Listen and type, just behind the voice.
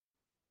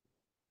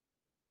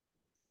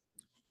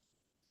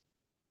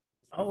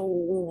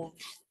Oh,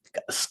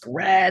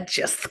 scratch.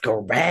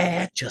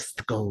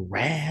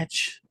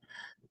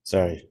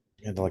 Sorry,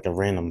 I had like a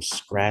random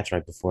scratch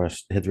right before I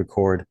hit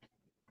record.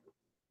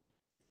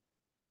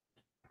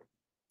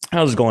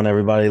 How's it going,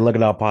 everybody? Look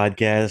at our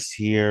podcast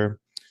here.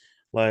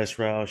 Last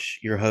Roush,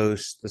 your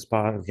host. This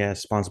podcast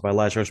is sponsored by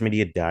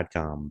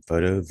LastRoushMedia.com,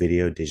 photo,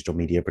 video, digital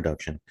media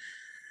production.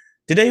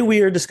 Today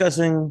we are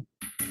discussing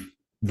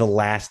The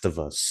Last of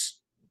Us.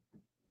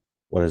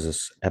 What is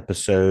this?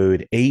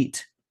 Episode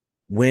 8,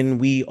 When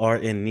We Are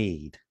in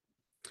Need.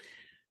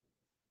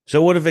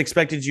 So, would have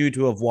expected you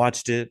to have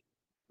watched it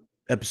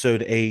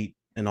episode 8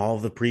 and all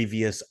of the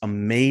previous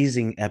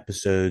amazing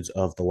episodes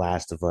of The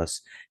Last of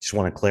Us. Just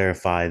want to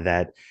clarify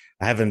that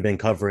I haven't been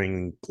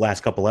covering the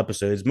last couple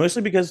episodes,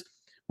 mostly because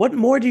what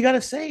more do you got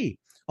to say?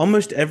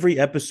 Almost every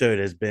episode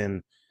has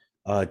been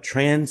a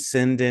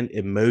transcendent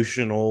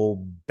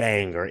emotional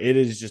banger. It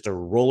is just a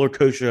roller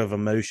coaster of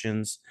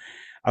emotions.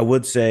 I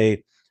would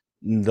say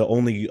the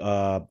only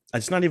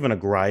it's not even a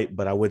gripe,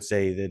 but I would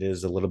say that it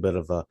is a little bit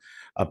of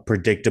a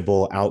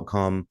predictable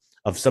outcome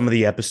of some of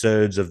the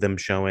episodes of them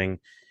showing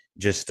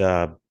just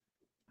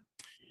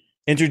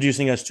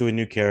introducing us to a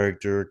new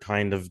character,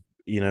 kind of,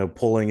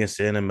 pulling us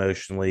in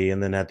emotionally,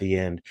 and then at the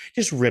end,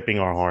 just ripping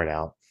our heart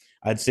out.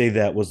 I'd say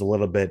that was a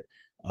little bit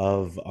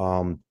of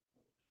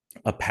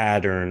a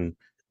pattern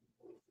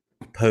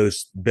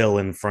post Bill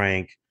and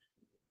Frank,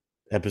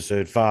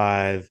 episode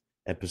 5,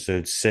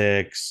 episode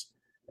 6,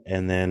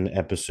 and then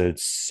episode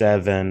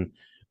 7.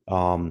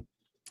 Um,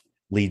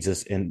 leads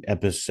us into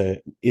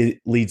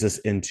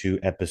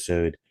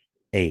episode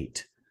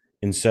 8,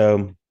 and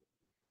so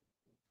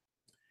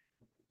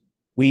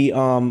we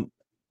um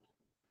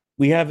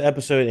we have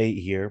episode 8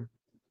 here.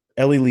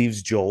 Ellie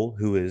leaves Joel,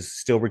 who is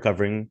still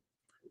recovering,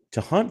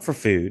 to hunt for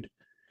food.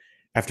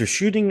 After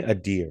shooting a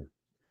deer,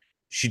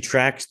 she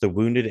tracks the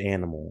wounded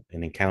animal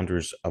and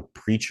encounters a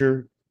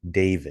preacher,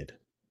 David,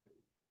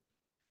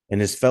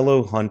 and his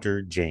fellow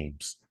hunter,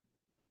 James,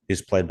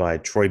 who's played by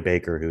Troy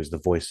Baker, who is the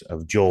voice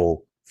of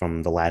Joel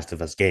from the Last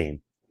of Us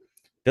game.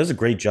 Does a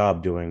great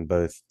job doing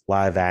both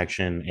live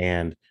action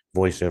and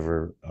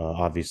voiceover,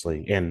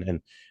 obviously,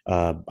 and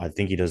I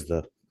think he does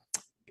the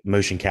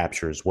motion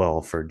capture as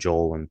well for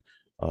Joel and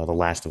The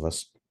Last of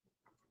Us.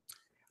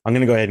 I'm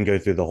going to go ahead and go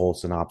through the whole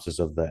synopsis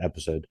of the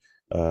episode.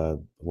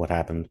 What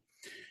happened?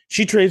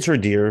 She trades her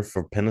deer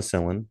for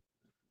penicillin.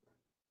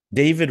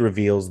 David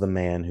reveals the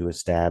man who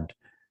stabbed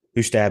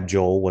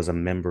Joel was a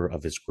member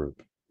of his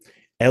group.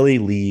 Ellie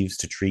leaves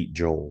to treat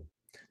Joel.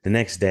 The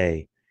next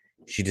day,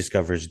 she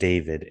discovers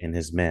David and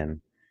his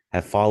men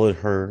have followed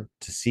her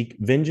to seek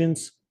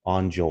vengeance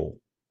on Joel.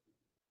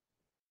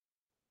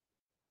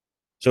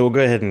 So we'll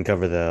go ahead and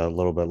cover the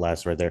little bit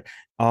last right there.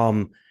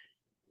 Um,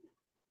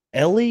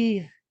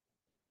 Ellie,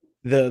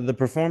 the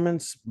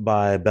performance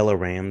by Bella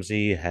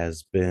Ramsey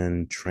has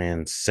been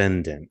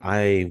transcendent.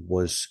 I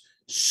was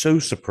so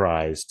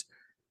surprised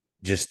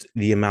just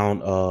the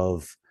amount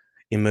of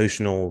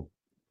emotional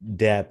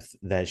depth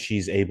that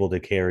she's able to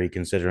carry,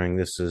 considering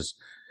this is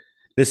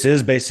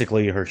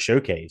basically her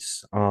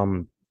showcase.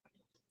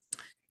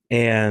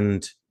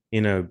 And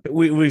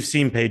we've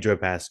seen Pedro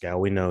Pascal.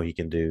 We know he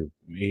can do.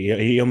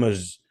 He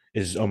almost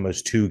is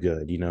almost too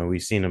good.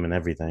 We've seen him in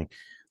everything.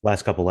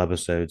 Last couple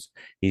episodes,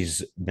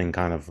 he's been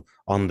kind of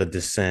on the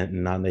descent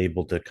and not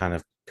able to kind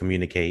of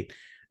communicate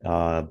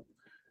uh,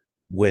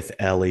 with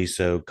Ellie.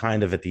 So,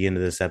 kind of at the end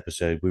of this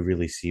episode, we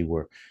really see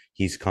where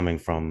he's coming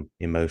from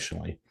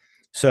emotionally.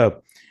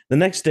 So, the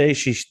next day,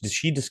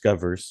 she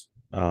discovers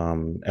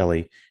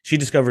Ellie. She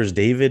discovers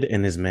David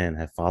and his men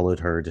have followed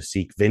her to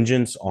seek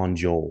vengeance on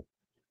Joel.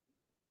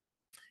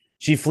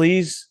 She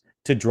flees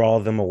to draw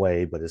them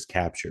away, but is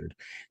captured.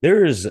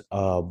 There is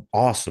a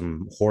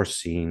awesome horse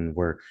scene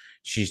where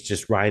she's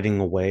just riding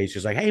away.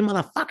 She's like, "Hey,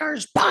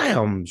 motherfuckers, buy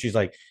them!" She's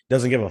like,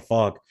 doesn't give a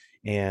fuck,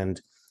 and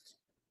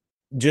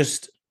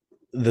just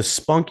the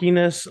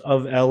spunkiness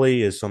of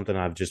Ellie is something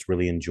I've just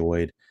really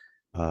enjoyed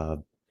uh,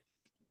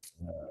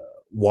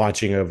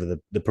 watching over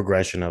the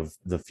progression of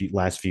the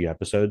last few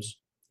episodes.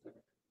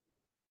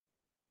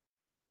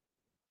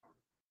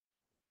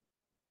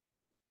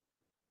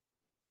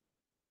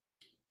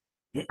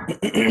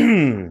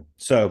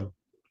 So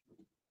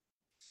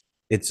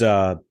it's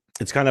uh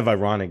it's kind of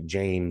ironic.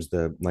 James,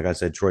 the like I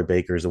said, Troy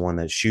Baker is the one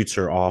that shoots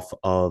her off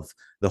of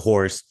the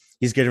horse.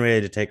 He's getting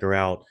ready to take her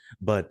out,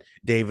 but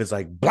David's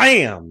like,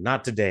 "Blam!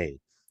 Not today.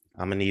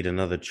 I'm gonna need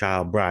another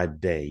child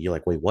bride day." You're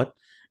like, "Wait, what?"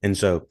 And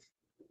so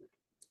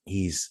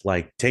he's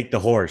like, take the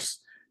horse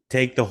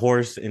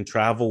and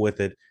travel with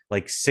it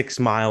like 6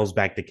 miles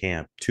back to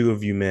camp. Two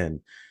of you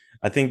men.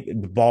 I think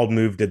Bald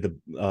Move did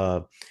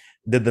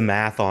the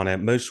math on it.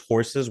 Most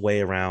horses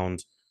weigh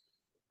around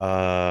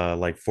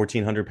like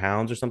 1,400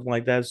 pounds or something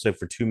like that. So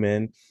for two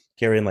men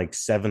carrying like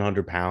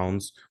 700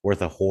 pounds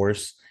worth of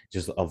horse,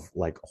 just of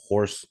like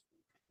horse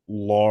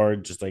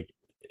large, just like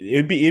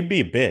it'd be a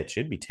bitch.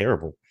 It'd be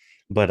terrible.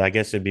 But I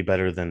guess it'd be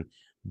better than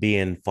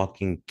being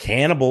fucking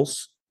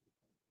cannibals.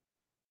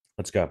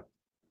 Let's go.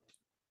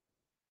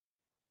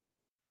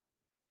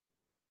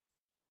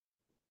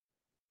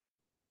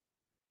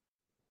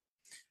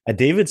 At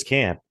David's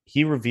camp,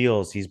 he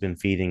reveals he's been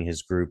feeding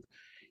his group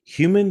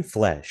human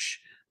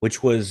flesh,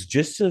 which was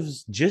just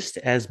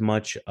as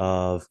much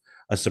of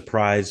a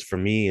surprise for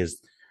me as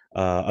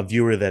a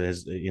viewer that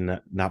has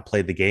not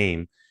played the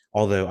game.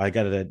 Although I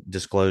got to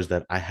disclose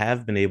that I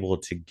have been able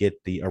to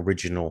get the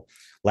original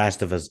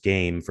Last of Us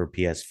game for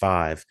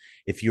PS5.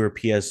 If you're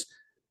a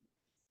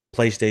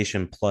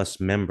PlayStation Plus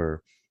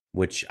member,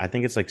 which I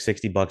think it's like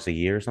 $60 a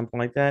year or something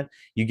like that,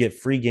 you get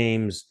free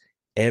games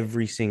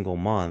every single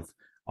month.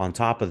 On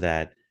top of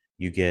that,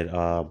 you get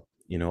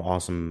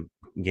awesome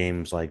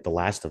games like The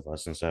Last of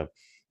Us. And so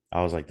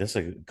I was like, this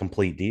is a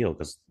complete deal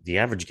because the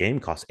average game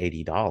costs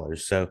 $80.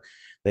 So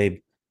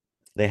they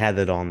they had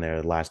that on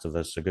there, The Last of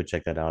Us. So go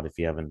check that out if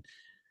you haven't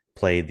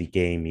played the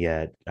game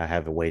yet. I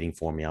have it waiting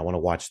for me. I want to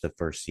watch the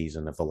first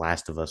season of The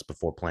Last of Us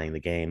before playing the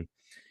game,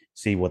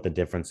 see what the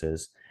difference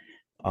is.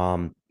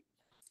 Um,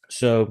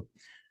 so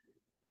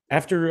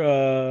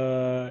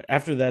after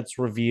that's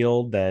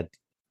revealed that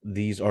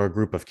these are a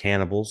group of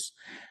cannibals,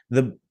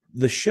 the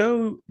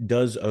show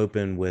does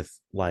open with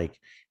like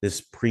this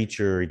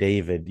preacher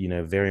David,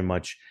 very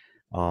much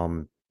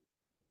um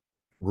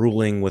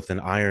ruling with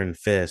an iron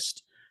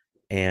fist,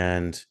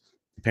 and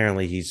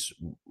apparently he's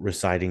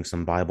reciting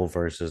some Bible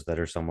verses that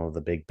are some of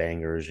the big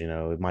bangers.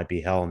 It might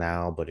be hell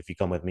now, but if you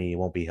come with me, it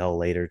won't be hell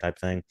later type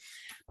thing.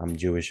 I'm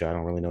Jewish. I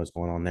don't really know what's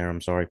going on there. I'm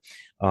sorry.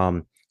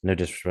 No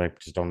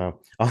disrespect, just don't know.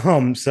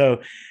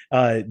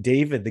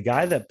 David, the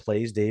guy that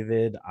plays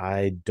David,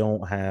 I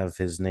don't have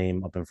his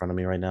name up in front of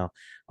me right now.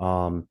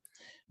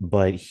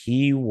 But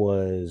he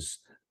was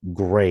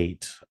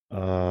great.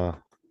 I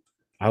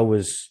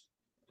was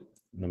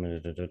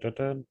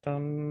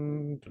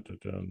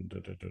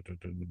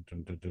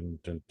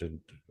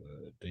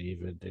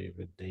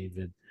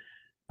David.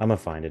 I'm gonna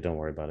find it. Don't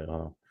worry about it.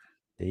 Hold on.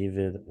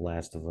 David,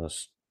 Last of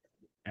Us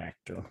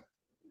actor.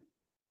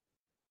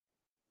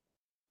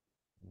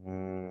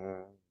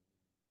 Mm,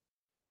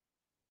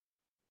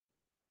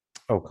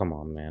 Oh, come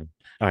on, man.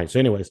 All right. So,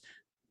 anyways,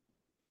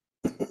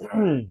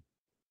 I'm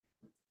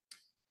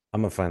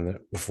gonna find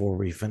that before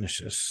we finish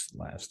this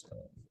Last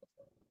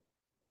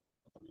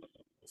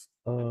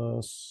of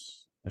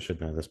Us. I should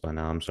know this by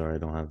now. I'm sorry, I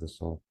don't have this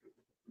all.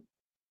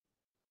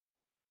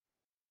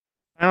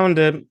 Found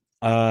it.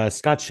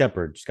 Scott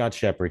Shepard. Scott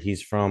Shepard.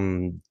 He's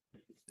from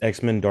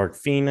X-Men Dark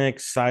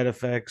Phoenix, Side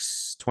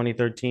Effects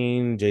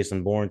 2013,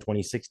 Jason Bourne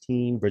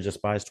 2016, Bridge of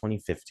Spies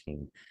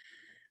 2015.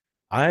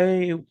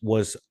 I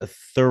was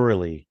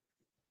thoroughly,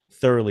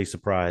 thoroughly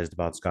surprised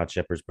about Scott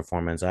Shepard's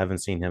performance. I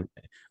haven't seen him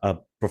a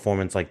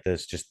performance like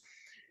this, just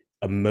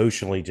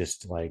emotionally,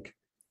 just like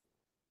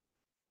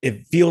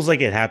it feels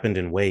like it happened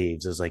in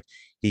waves. It's like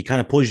he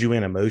kind of pulls you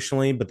in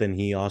emotionally, but then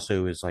he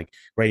also is like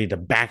ready to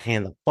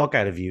backhand the fuck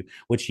out of you,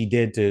 which he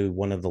did to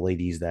one of the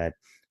ladies that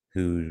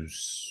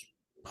whose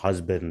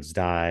husbands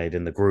died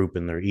in the group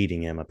and they're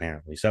eating him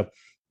apparently. So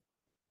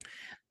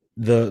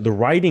the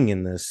writing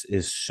in this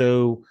is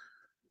so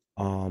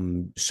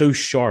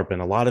sharp,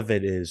 and a lot of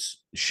it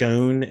is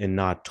shown and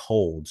not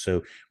told.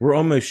 So we're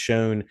almost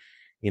shown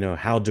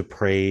how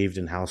depraved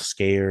and how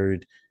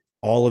scared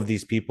all of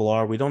these people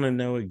are. We don't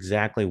know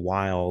exactly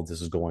why all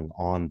this is going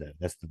on though.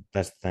 That's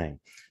the thing.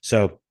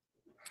 So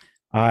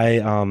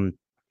I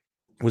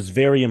was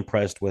very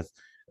impressed with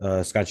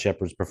Scott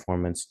Shepard's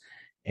performance.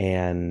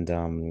 And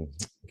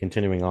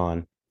continuing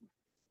on,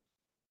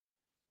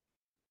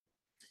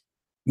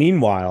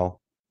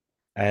 meanwhile,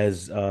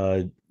 as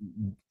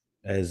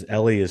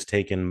Ellie is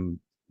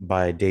taken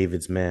by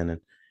David's men,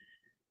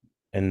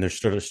 and they're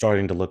sort of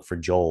starting to look for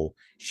Joel.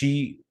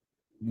 She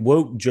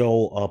woke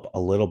Joel up a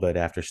little bit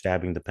after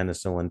stabbing the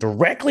penicillin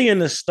directly in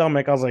the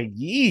stomach. I was like,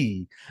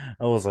 yee.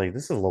 I was like,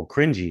 this is a little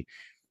cringy.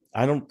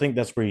 I don't think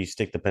that's where you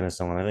stick the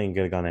penicillin. I think it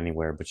could have gone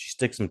anywhere, but she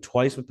sticks him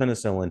twice with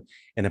penicillin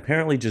and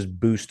apparently just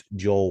boost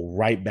Joel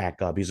right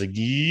back up. He's like,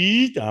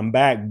 Yeet, I'm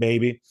back,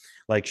 baby.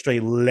 Like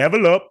straight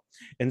level up.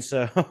 And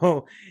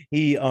so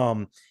he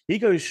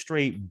goes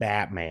straight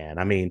Batman.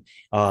 I mean,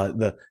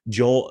 the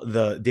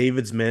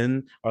David's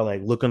men are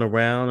like looking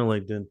around and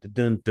like dun,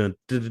 dun, dun, dun,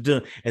 dun,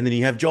 dun. And then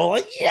you have Joel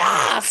like,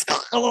 yes,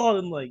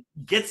 and like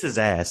gets his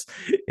ass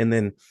and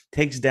then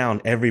takes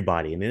down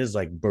everybody. And it is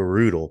like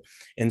brutal.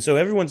 And so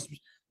everyone's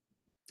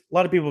a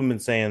lot of people have been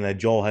saying that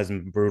Joel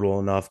hasn't been brutal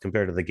enough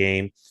compared to the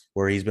game,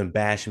 where he's been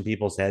bashing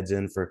people's heads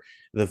in for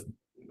the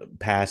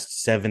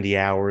past 70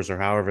 hours or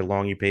however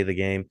long you pay the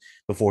game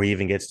before he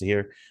even gets to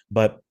here.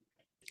 But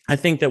I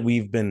think that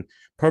we've been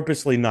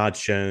purposely not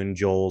shown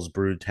Joel's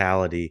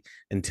brutality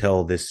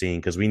until this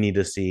scene because we need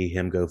to see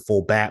him go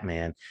full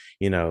Batman,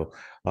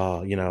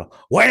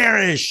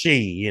 where is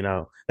she?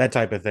 That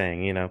type of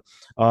thing,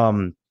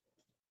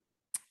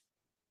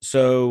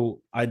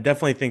 so I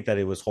definitely think that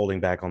it was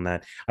holding back on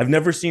that. I've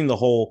never seen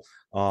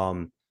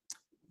um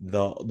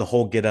the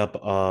whole get up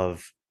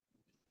of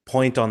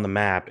point on the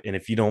map, and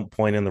if you don't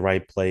point in the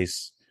right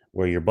place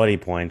where your buddy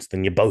points,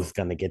 then you're both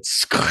gonna get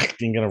scuffed.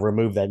 You're gonna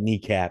remove that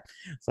kneecap.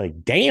 It's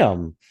like,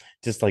 damn,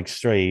 just like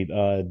straight,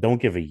 don't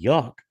give a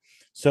yuck.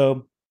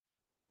 So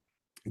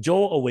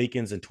Joel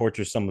awakens and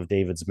tortures some of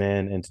David's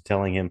men into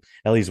telling him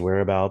Ellie's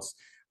whereabouts.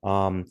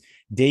 Um,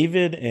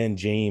 David and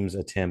James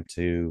attempt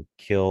to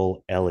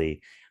kill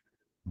Ellie,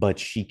 but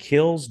she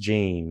kills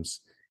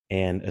James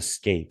and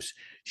escapes.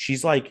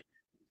 She's like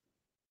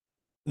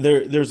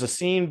there's a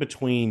scene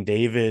between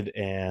David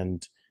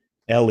and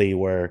Ellie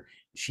where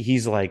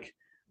he's like,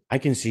 I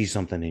can see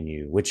something in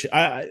you, which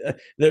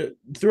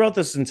throughout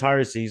this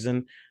entire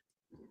season,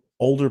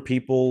 older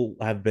people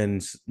have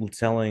been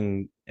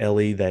telling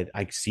Ellie that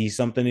I see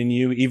something in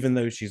you, even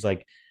though she's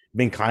like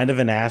been kind of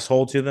an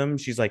asshole to them.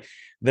 She's like,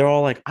 they're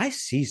all like, I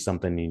see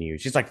something in you.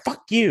 She's like,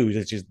 fuck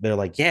you. They're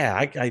like, yeah,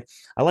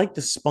 I like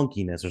the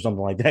spunkiness or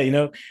something like that.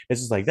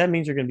 It's just like that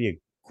means you're gonna be a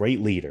great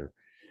leader.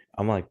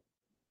 I'm like,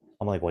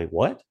 wait,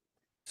 what?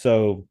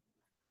 So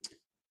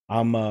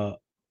I'm uh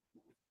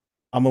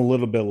I'm a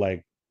little bit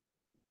like,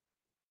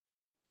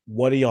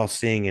 what are y'all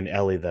seeing in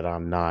Ellie that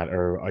I'm not?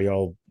 Or are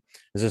y'all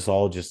is this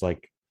all just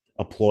like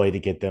a ploy to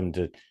get them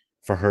to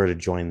for her to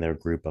join their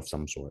group of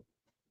some sort?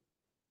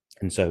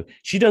 And so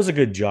she does a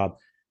good job.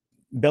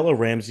 Bella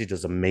Ramsey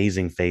does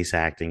amazing face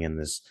acting in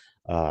this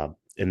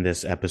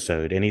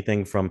episode.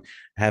 Anything from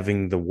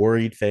having the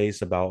worried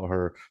face about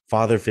her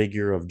father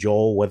figure of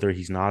Joel, whether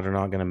he's not or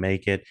not going to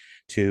make it,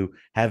 to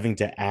having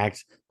to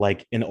act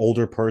like an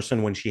older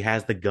person when she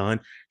has the gun.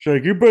 She's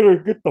like, "You better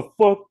get the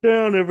fuck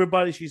down,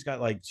 everybody." She's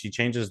got like she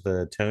changes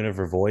the tone of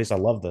her voice. I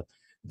love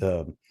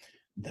the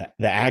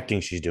the acting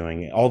she's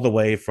doing, all the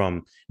way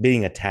from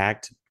being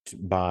attacked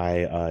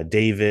by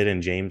David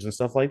and James and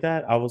stuff like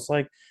that. I was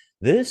like,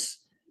 this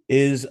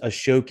is a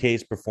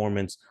showcase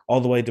performance all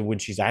the way to when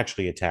she's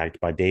actually attacked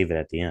by David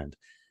at the end.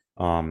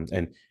 And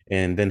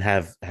then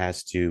have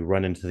has to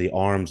run into the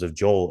arms of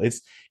Joel.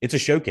 It's a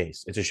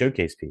showcase. It's a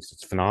showcase piece.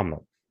 It's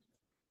phenomenal.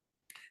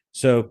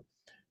 So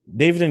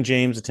David and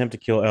James attempt to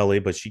kill Ellie,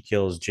 but she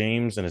kills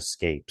James and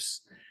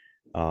escapes.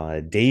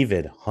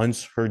 David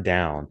hunts her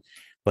down,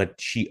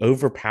 but she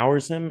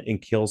overpowers him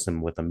and kills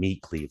him with a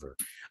meat cleaver.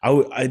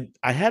 I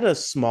had a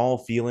small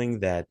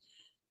feeling that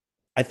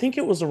I think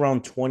it was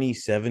around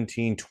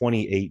 2017,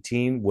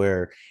 2018,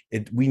 where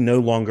we no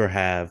longer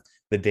have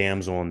the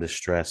damsel in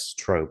distress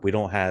trope. We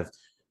don't have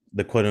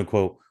the quote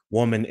unquote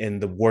woman in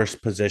the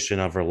worst position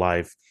of her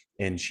life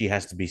and she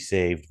has to be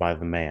saved by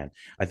the man.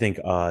 I think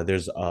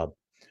there's an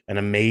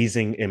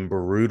amazing and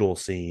brutal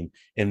scene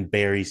in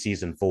Barry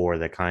season 4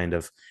 that kind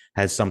of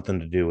has something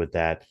to do with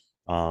that.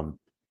 Um,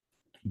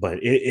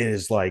 but it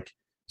is like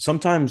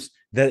sometimes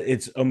that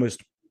it's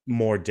almost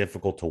more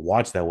difficult to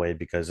watch that way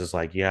because it's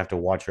like you have to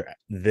watch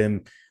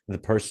the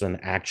person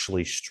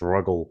actually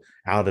struggle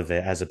out of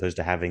it as opposed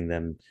to having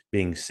them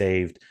being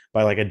saved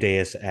by like a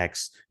Deus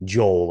Ex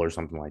Joel or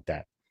something like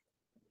that.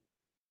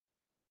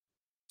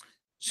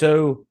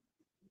 So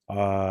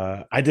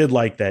I did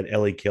like that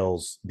Ellie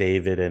kills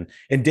David,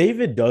 and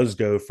David does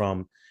go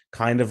from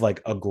kind of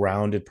like a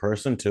grounded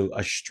person to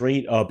a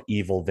straight up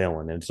evil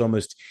villain. And it's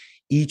almost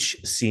each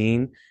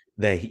scene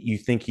that you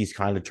think he's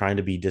kind of trying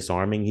to be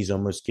disarming, he's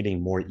almost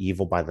getting more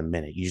evil by the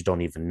minute. You just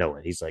don't even know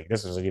it. He's like,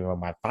 this isn't even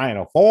my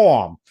final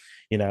form.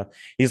 You know,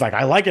 he's like,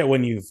 I like it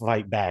when you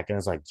fight back. And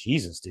it's like,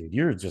 Jesus, dude,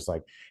 you're just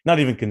like not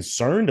even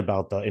concerned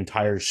about the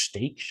entire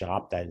steak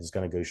shop that is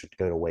going to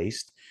go to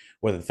waste.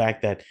 Or the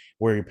fact that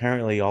where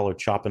apparently y'all are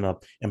chopping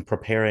up and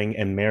preparing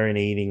and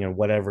marinating and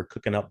whatever,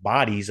 cooking up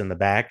bodies in the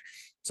back.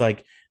 It's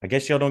like, I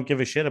guess y'all don't give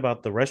a shit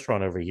about the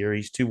restaurant over here.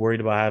 He's too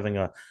worried about having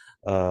a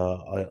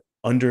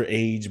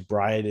underage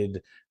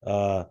brided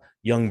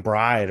young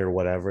bride or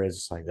whatever.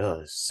 It's like,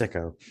 oh,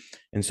 sicko.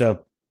 And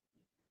so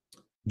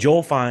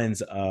Joel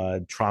finds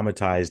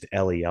traumatized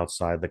Ellie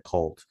outside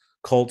the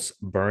cult's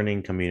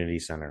burning community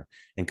center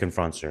and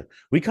confronts her.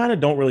 We kind of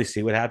don't really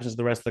see what happens to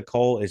the rest of the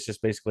cult. It's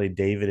just basically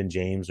David and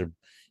James are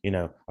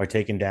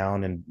taken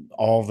down, and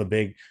all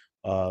the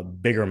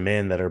bigger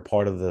men that are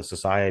part of the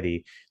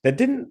society that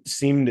didn't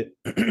seem to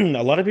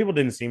a lot of people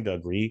didn't seem to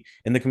agree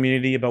in the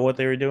community about what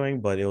they were doing,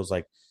 but it was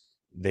like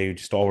they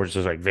just all were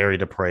just like very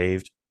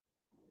depraved.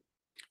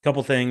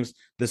 Couple things.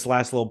 This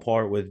last little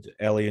part with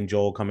Ellie and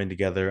Joel coming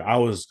together,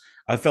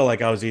 I felt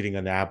like I was eating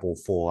an apple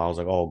full. I was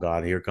like, oh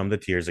God, here come the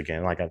tears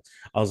again. I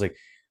was like,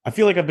 I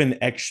feel like I've been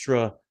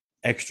extra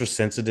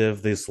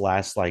sensitive this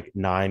last like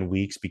 9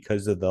 weeks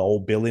because of the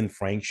old Bill and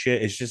Frank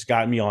shit. It's just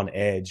got me on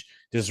edge,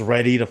 just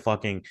ready to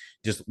fucking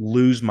just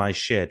lose my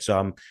shit. So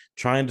I'm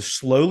trying to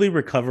slowly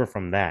recover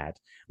from that.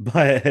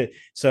 But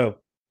so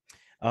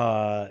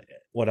uh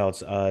what else?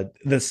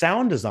 The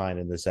sound design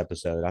in this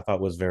episode I thought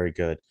was very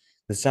good.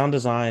 The sound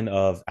design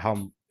of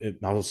how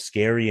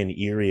scary and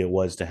eerie it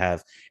was to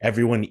have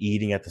everyone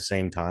eating at the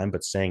same time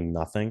but saying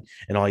nothing,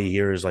 and all you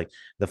hear is like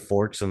the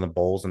forks and the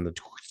bowls and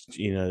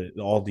the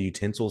all the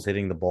utensils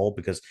hitting the bowl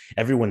because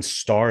everyone's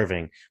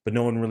starving, but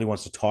no one really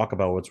wants to talk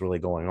about what's really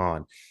going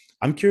on.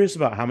 I'm curious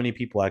about how many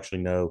people actually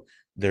know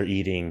they're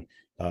eating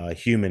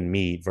human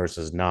meat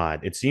versus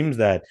not. It seems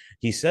that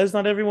he says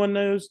not everyone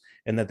knows,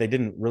 and that they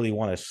didn't really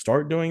want to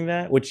start doing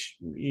that. Which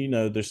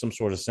there's some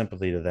sort of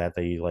sympathy to that.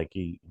 They like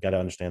you got to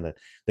understand that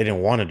they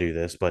didn't want to do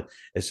this, but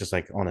it's just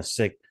like on a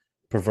sick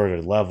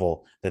perverted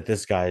level that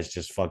this guy is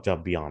just fucked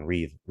up beyond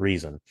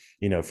reason.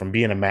 From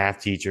being a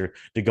math teacher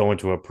to going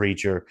to a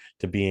preacher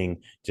to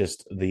being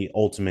just the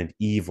ultimate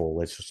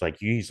evil. It's just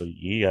like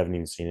you haven't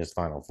even seen his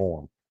final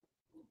form.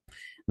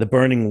 The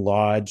Burning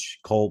Lodge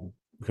cult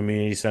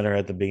community center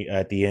at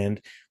the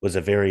end was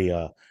a very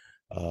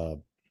uh,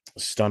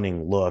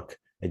 stunning look.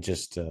 It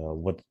just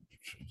what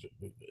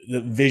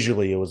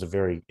visually it was a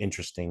very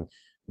interesting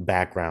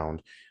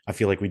background. I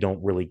feel like we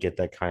don't really get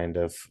that kind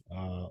of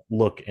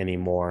look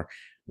anymore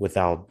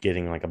without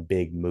getting like a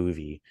big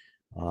movie.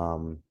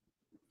 And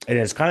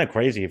it's kind of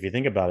crazy if you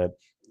think about it.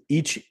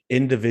 Each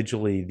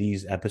individually,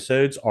 these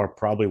episodes are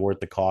probably worth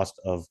the cost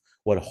of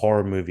what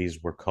horror movies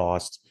were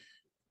cost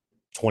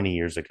 20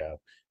 years ago,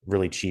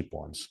 really cheap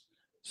ones.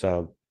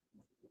 So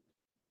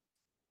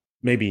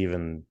maybe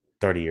even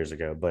 30 years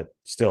ago, but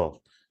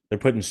still, they're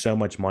putting so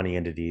much money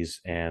into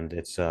these, and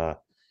it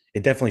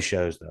definitely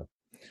shows though.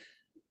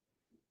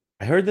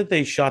 I heard that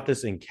they shot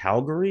this in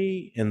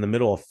Calgary in the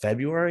middle of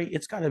February.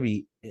 It's got to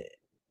be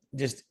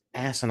just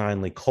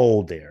asininely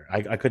cold there.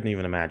 I couldn't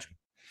even imagine.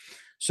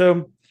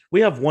 So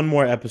we have one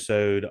more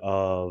episode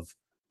of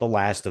The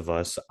Last of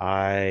Us.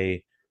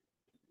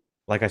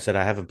 Like I said,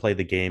 I haven't played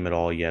the game at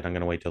all yet. I'm going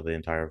to wait till the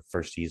entire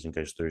first season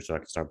goes through so I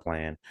can start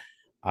playing.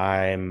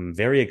 I'm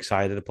very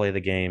excited to play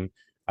the game.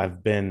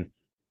 I've been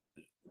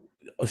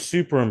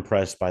super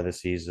impressed by the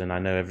season. I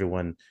know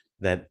everyone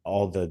that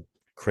all the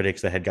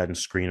critics that had gotten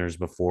screeners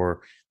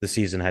before the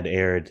season had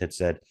aired had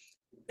said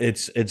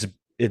it's it's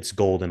it's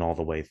golden all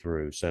the way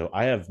through. So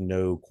I have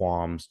no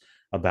qualms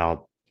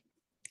about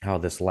how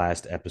this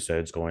last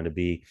episode is going to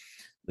be.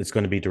 It's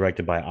going to be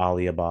directed by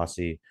Ali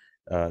Abbasi.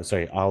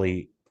 Sorry,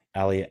 Ali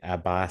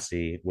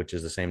Abbasi, which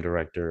is the same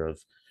director of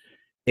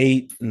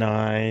 8,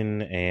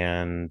 9,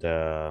 and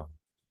I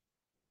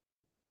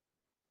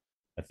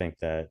think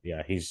that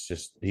yeah,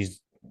 he's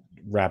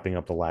wrapping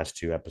up the last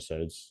two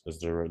episodes as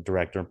the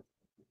director.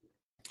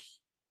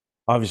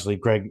 Obviously,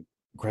 Greg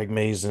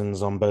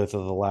Mason's on both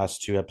of the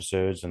last two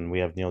episodes, and we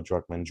have Neil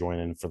Druckmann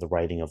joining for the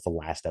writing of the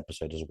last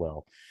episode as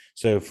well.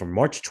 So from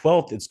March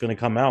 12th, it's going to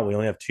come out. We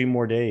only have 2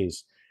 more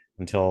days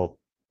until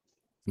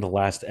the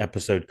last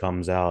episode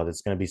comes out.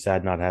 It's going to be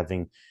sad not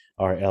having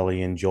our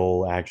Ellie and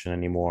Joel action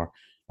anymore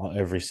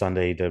every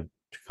Sunday to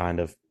kind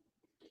of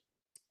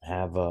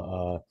have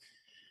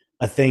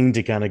a thing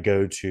to kind of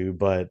go to,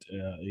 but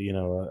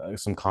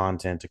some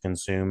content to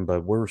consume.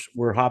 But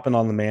we're hopping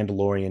on the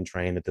Mandalorian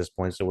train at this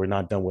point, so we're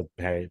not done with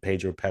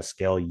Pedro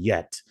Pascal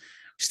yet.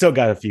 Still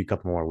got a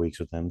couple more weeks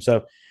with him.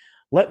 So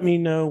let me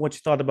know what you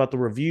thought about the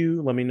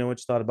review. Let me know what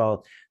you thought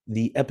about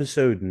the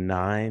episode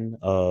 8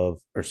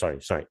 of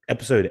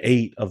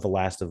The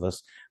Last of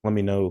Us. Let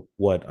me know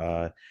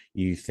what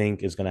you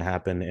think is going to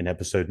happen in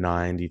episode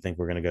 9. Do you think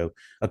we're going to go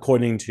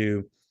according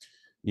to,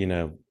 you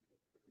know,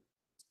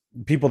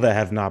 people that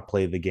have not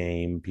played the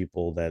game,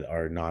 people that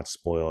are not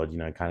spoiled,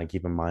 kind of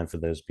keep in mind for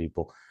those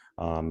people.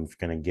 If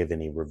you're going to give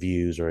any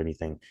reviews or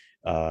anything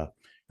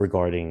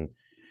regarding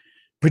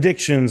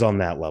predictions on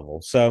that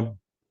level. So,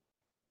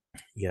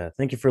 yeah,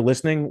 thank you for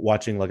listening,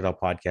 watching Look It Up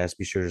podcast.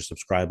 Be sure to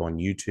subscribe on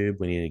YouTube.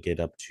 We need to get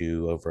up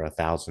to over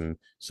 1,000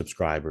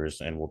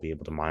 subscribers, and we'll be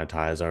able to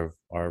monetize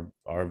our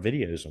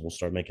videos, and we'll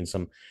start making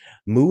some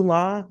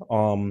moolah.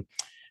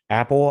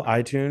 Apple,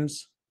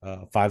 iTunes,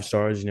 5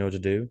 stars. You know what to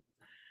do.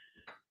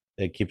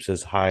 It keeps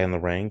us high in the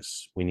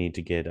ranks. We need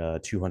to get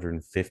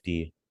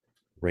 250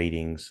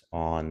 ratings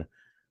on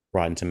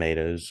Rotten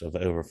Tomatoes of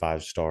over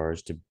 5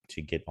 stars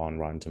to get on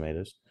Rotten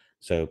Tomatoes.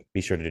 So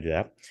be sure to do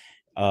that.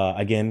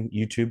 Again,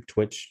 YouTube,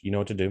 Twitch, you know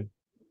what to do.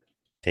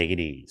 Take it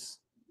easy.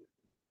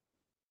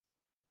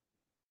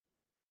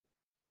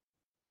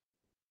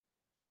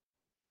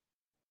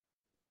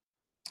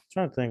 I'm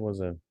trying to think,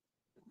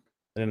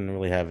 I didn't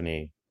really have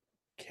any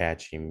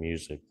catchy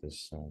music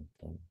this song.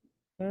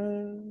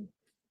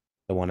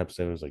 The one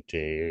episode was like,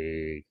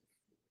 take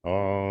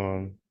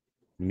on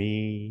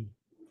me,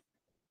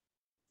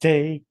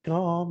 take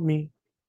on me.